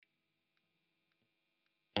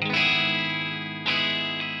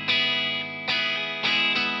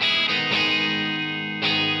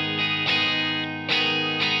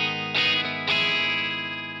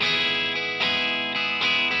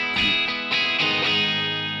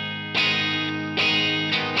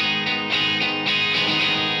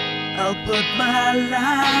Put my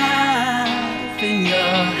life in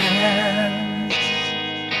your hands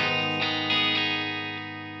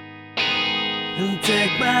and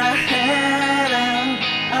take my head out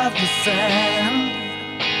of the sand.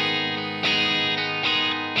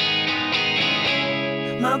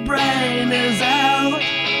 My brain is out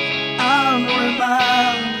on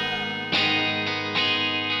remand,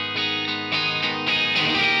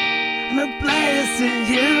 and I'm placing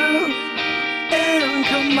you in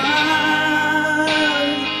command.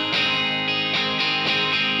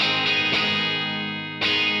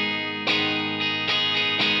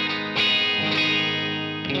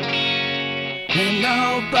 Ain't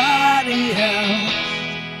nobody else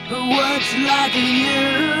who works like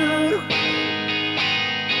you.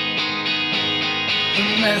 The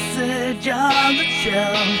message on the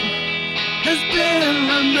shelf has been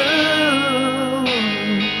removed,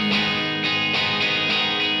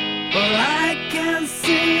 but I can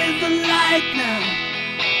see the light now.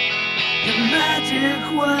 The magic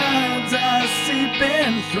words are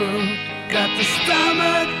seeping through. Got the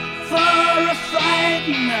stomach for a fight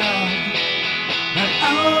now. I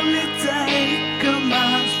only take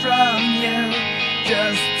commands from you.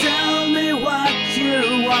 Just tell me what you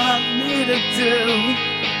want me to do.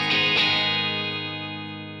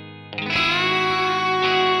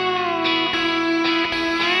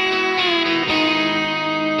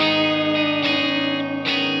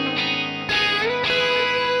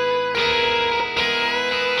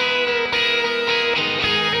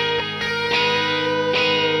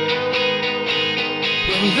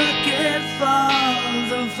 Looking for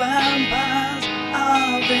the vampires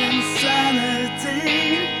of insanity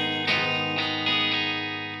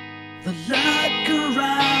that lurk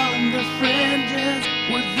around the fringes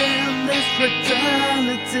within this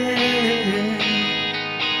fraternity.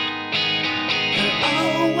 They're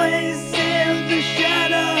always in the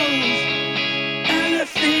shadows and they're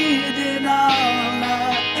feeding all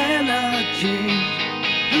our energy.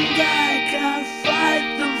 And I can't fight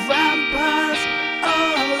the vampires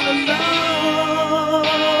all alone.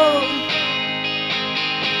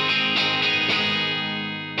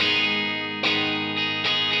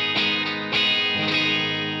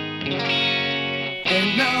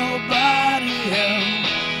 Ain't nobody else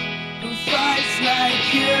who fights like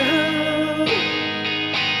you,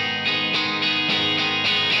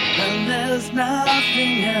 and there's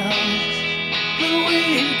nothing else that we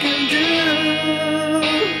can do.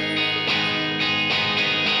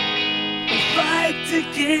 Fight to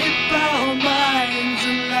keep our minds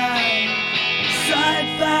alive, side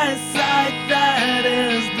by side, that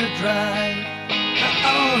is the drive. I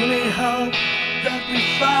only hope that we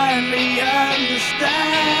finally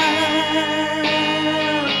understand.